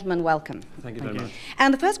 Gentlemen, welcome. Thank you very much.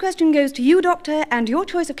 And the first question goes to you, Doctor, and your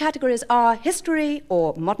choice of categories are history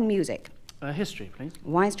or modern music. History, please.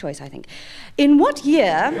 Wise choice, I think. In what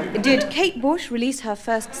year did Kate Bush release her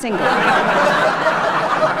first single?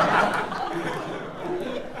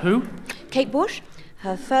 Who? Kate Bush.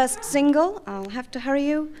 Her first single. I'll have to hurry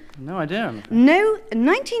you. No idea. No,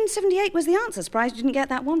 1978 was the answer. Surprised you didn't get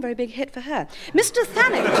that one. Very big hit for her. Mr.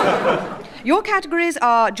 Thanet, your categories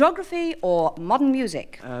are geography or modern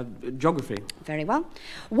music. Geography. Very well.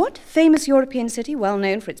 What famous European city, well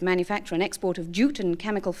known for its manufacture and export of jute and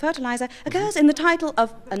chemical fertilizer, occurs in the title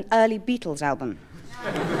of an early Beatles album?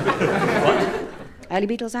 What? Early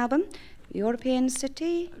Beatles album? European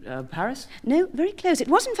city? Paris? No, very close. It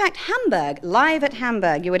was, in fact, Hamburg. Live at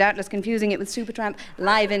Hamburg. You were doubtless confusing it with Supertramp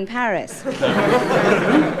Live in Paris.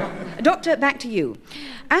 Doctor, back to you.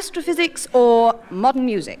 Astrophysics or modern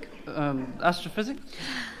music? Astrophysics?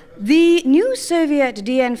 The new Soviet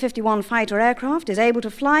DN-51 fighter aircraft is able to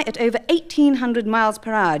fly at over 1,800 miles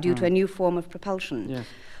per hour due to a new form of propulsion. Yes.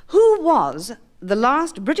 Who was the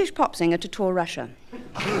last British pop singer to tour Russia?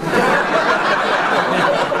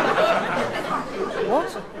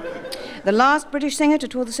 What? The last British singer to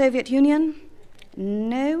tour the Soviet Union?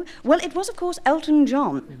 No. Well, it was, of course, Elton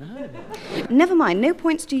John. Never mind, no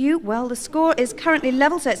points to you. Well, the score is currently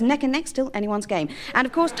level, so it's neck and neck, still anyone's game. And,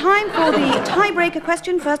 of course, time for the tiebreaker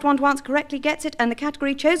question. First one to answer correctly gets it, and the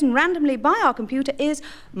category chosen randomly by our computer is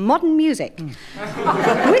modern music.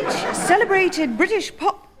 Which celebrated British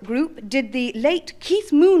pop group did the late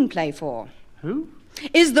Keith Moon play for? Who?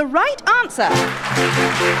 Is the right answer.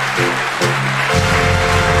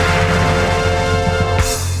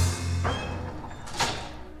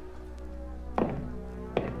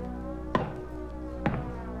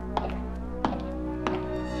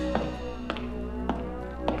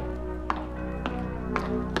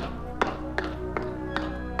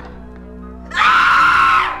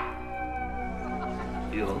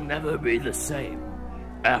 You'll never be the same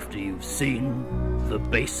after you've seen The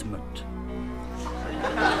Basement.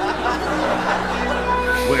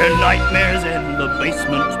 Where Nightmares in the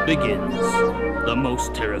Basement begins. The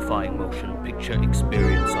most terrifying motion picture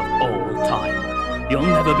experience of all time. You'll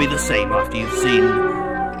never be the same after you've seen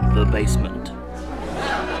The Basement.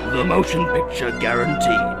 The motion picture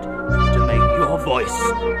guaranteed to make your voice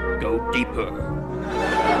go deeper.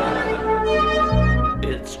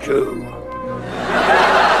 It's true.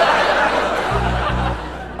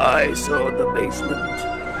 I saw The Basement.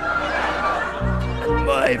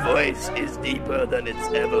 My voice is deeper than it's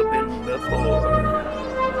ever been before.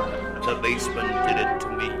 The Basement did it to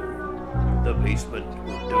me. The Basement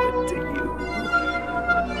will do it to you.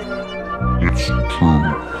 It's true.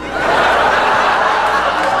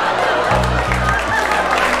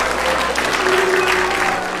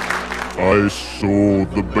 I saw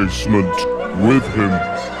The Basement with him,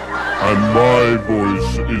 and my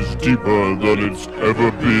voice is deeper than it's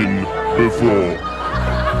ever been before.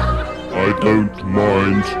 I don't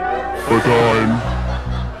mind, but I'm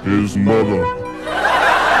his mother.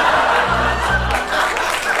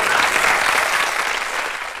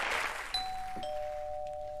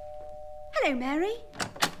 Hello, Mary.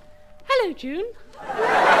 Hello, June.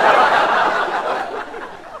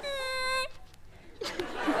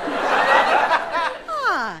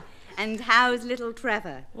 And how's little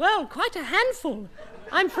Trevor? Well, quite a handful.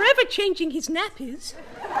 I'm forever changing his nappies.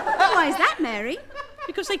 Why is that, Mary?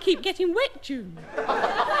 Because they keep getting wet, June.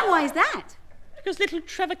 Why is that? Because little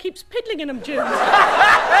Trevor keeps piddling in them, June.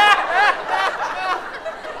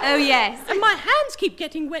 Oh, yes. And my hands keep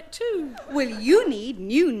getting wet, too. Well, you need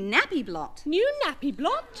new nappy blot. New nappy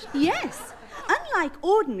blot? Yes. Unlike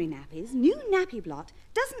ordinary nappies, new nappy blot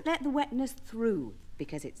doesn't let the wetness through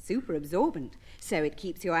because it's super absorbent. So it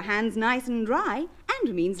keeps your hands nice and dry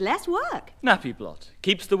and means less work. Nappy blot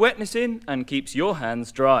keeps the wetness in and keeps your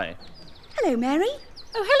hands dry. Hello, Mary.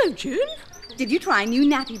 Oh, hello, June. Did you try new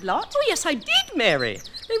nappy blot? Oh, yes, I did, Mary.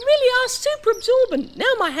 They really are super absorbent.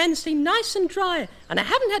 Now my hands stay nice and dry, and I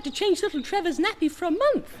haven't had to change little Trevor's nappy for a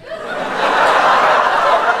month.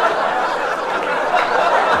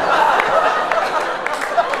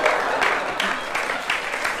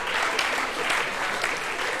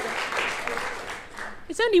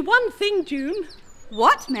 It's only one thing, June.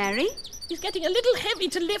 What, Mary? He's getting a little heavy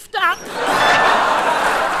to lift up.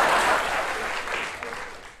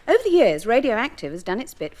 Over Over the years, Radioactive has done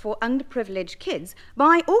its bit for underprivileged kids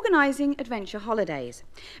by organising adventure holidays.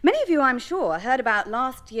 Many of you, I'm sure, heard about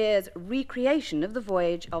last year's recreation of the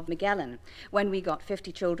voyage of Magellan, when we got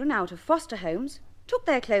 50 children out of foster homes, took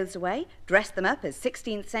their clothes away, dressed them up as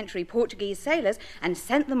 16th century Portuguese sailors, and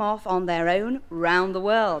sent them off on their own round the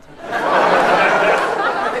world. And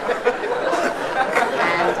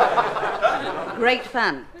great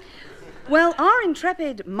fun. Well, our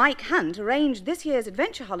intrepid Mike Hunt arranged this year's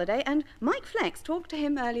adventure holiday, and Mike Flex talked to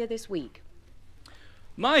him earlier this week.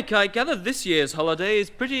 Mike, I gather this year's holiday is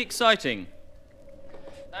pretty exciting.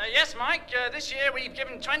 Yes, Mike. This year we've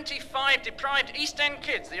given 25 deprived East End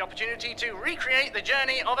kids the opportunity to recreate the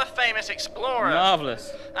journey of a famous explorer.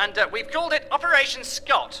 Marvellous. And we've called it Operation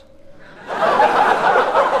Scott.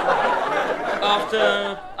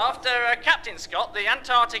 After Captain Scott, the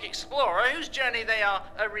Antarctic explorer, whose journey they are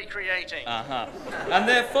recreating. And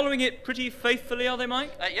they're following it pretty faithfully, are they,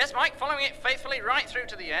 Mike? Yes, Mike, following it faithfully right through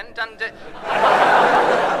to the end, and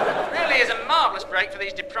really is a marvellous break for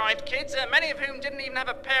these deprived kids, many of whom didn't even have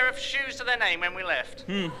a pair of shoes to their name when we left.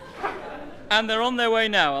 And they're on their way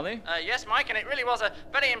now, are they? Yes, Mike, and it really was a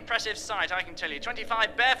very impressive sight, I can tell you.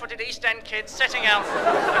 25 barefooted East End kids setting out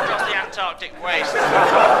across the Antarctic waste.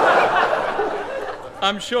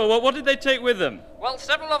 I'm sure. Well, what did they take with them? Well,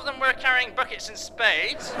 several of them were carrying buckets and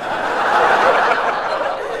spades.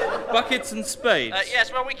 Buckets and spades?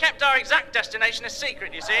 Yes, well, we kept our exact destination a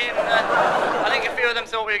secret, you see, and I think a few of them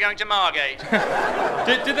thought we were going to Margate.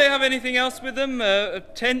 Did they have anything else with them?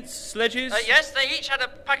 Tents, sledges? Yes, they each had a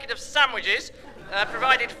packet of sandwiches,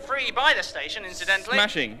 provided free by the station, incidentally.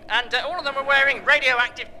 Smashing. And all of them were wearing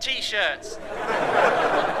radioactive T-shirts.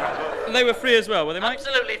 And they were free as well, were they, Mike?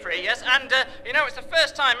 Absolutely free, yes. And, you know, it's the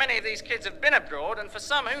first time many of these kids have been abroad, and for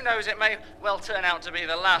some, who knows, it may well turn out to be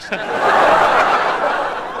the last. And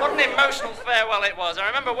what an emotional farewell it was. I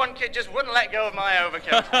remember one kid just wouldn't let go of my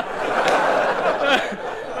overcoat.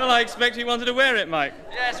 Well, I expect he wanted to wear it, Mike.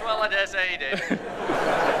 Yes, well, I dare say he did.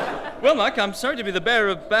 Well, Mike, I'm sorry to be the bearer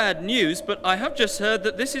of bad news, but I have just heard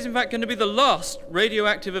that this is in fact going to be the last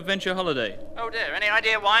radioactive adventure holiday. Oh dear, any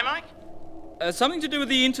idea why, Mike? Something to do with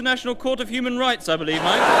the International Court of Human Rights, I believe,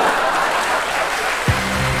 Mike.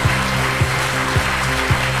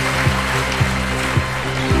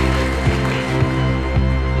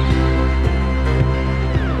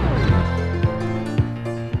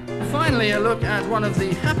 Finally, a look at one of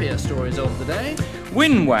the happier stories of the day.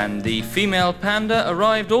 Winwan, the female panda,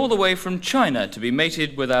 arrived all the way from China to be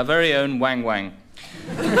mated with our very own Wang Wang.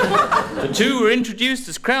 The two were introduced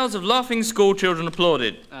as crowds of laughing schoolchildren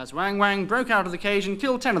applauded. As Wang Wang broke out of the cage and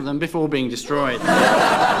killed 10 of them before being destroyed.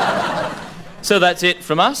 So that's it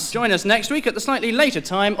from us. Join us next week at the slightly later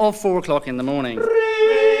time of 4 o'clock in the morning.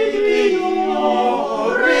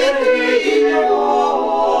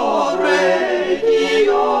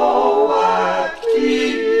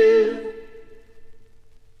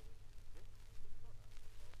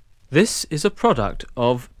 This is a product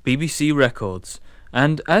of BBC Records,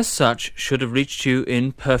 and as such should have reached you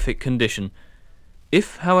in perfect condition.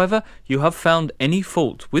 If, however, you have found any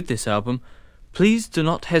fault with this album, please do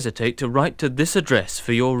not hesitate to write to this address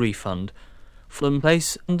for your refund. Fulham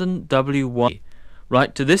Place, London, W1A.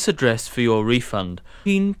 Write to this address for your refund.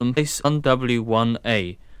 Fulham Place,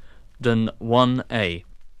 W1A. London, 1A.